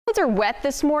Roads are wet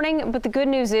this morning, but the good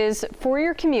news is for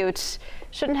your commute,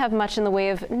 shouldn't have much in the way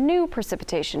of new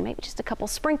precipitation. Maybe just a couple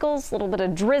sprinkles, a little bit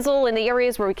of drizzle in the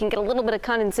areas where we can get a little bit of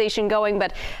condensation going,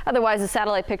 but otherwise the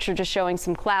satellite picture just showing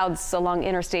some clouds along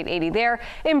Interstate 80 there.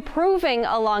 Improving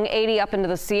along 80 up into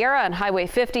the Sierra and Highway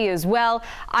 50 as well.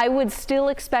 I would still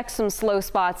expect some slow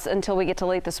spots until we get to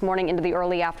late this morning into the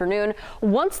early afternoon.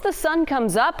 Once the sun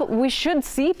comes up, we should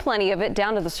see plenty of it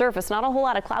down to the surface. Not a whole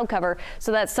lot of cloud cover,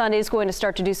 so that sun is going to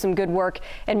start to do some good work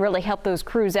and really help those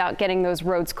crews out getting those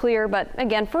roads clear. But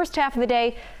again, first half of the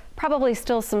day, probably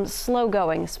still some slow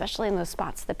going, especially in those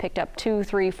spots that picked up 2,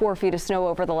 3, 4 feet of snow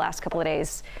over the last couple of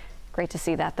days. Great to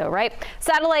see that though, right?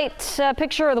 Satellite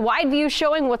picture of the wide view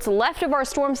showing what's left of our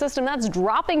storm system. That's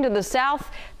dropping to the south.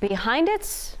 Behind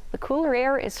it, the cooler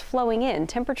air is flowing in.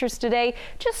 Temperatures today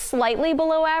just slightly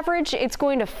below average. It's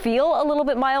going to feel a little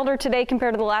bit milder today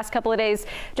compared to the last couple of days,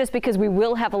 just because we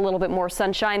will have a little bit more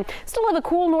sunshine. Still have a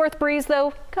cool north breeze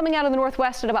though, coming out of the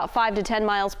northwest at about 5 to 10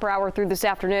 miles per hour through this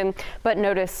afternoon. But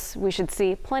notice we should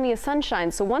see plenty of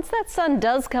sunshine. So once that sun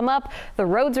does come up, the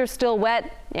roads are still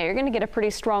wet. Yeah, you're going to get a pretty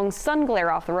strong sun glare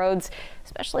off the roads,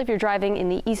 especially if you're driving in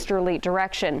the easterly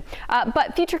direction.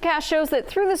 But Futurecast shows that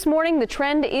through this morning, the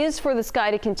trend is for the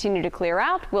sky to continue to clear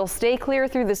out. We'll stay clear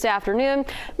through this afternoon.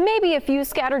 Maybe a few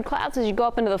scattered clouds as you go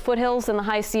up into the foothills and the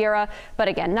high Sierra. But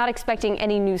again, not expecting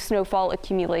any new snowfall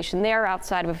accumulation there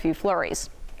outside of a few flurries.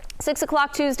 6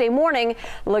 o'clock Tuesday morning.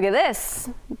 Look at this.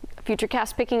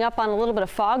 Futurecast picking up on a little bit of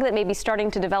fog that may be starting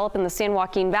to develop in the San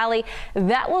Joaquin Valley.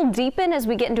 That will deepen as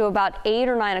we get into about 8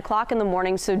 or 9 o'clock in the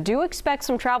morning. So do expect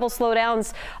some travel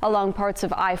slowdowns along parts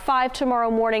of I-5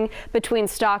 tomorrow morning between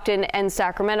Stockton and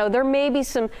Sacramento. There may be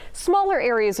some smaller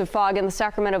areas of fog in the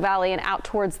Sacramento Valley and out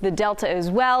towards the Delta as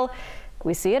well.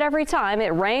 We see it every time.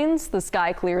 It rains, the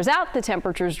sky clears out, the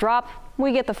temperatures drop.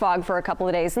 We get the fog for a couple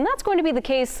of days, and that's going to be the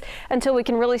case until we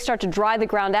can really start to dry the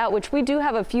ground out, which we do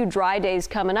have a few dry days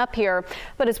coming up here.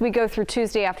 But as we go through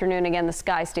Tuesday afternoon, again, the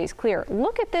sky stays clear.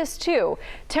 Look at this too.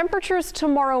 Temperatures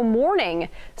tomorrow morning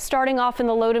starting off in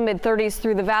the low to mid 30s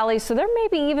through the valley. So there may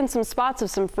be even some spots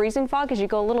of some freezing fog as you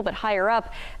go a little bit higher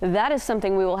up. That is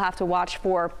something we will have to watch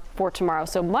for tomorrow.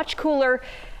 So much cooler,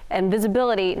 and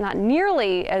visibility not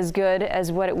nearly as good as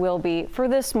what it will be for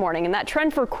this morning. And that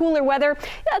trend for cooler weather,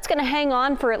 that's going to hang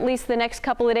on for at least the next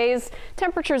couple of days.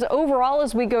 Temperatures overall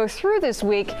as we go through this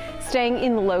week staying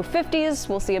in the low 50s.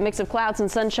 We'll see a mix of clouds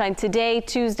and sunshine today,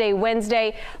 Tuesday,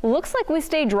 Wednesday. Looks like we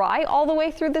stay dry all the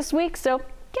way through this week, so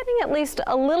getting at least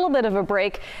a little bit of a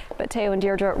break. But Teo and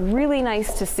Deirdre, really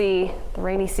nice to see the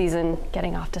rainy season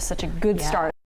getting off to such a good start.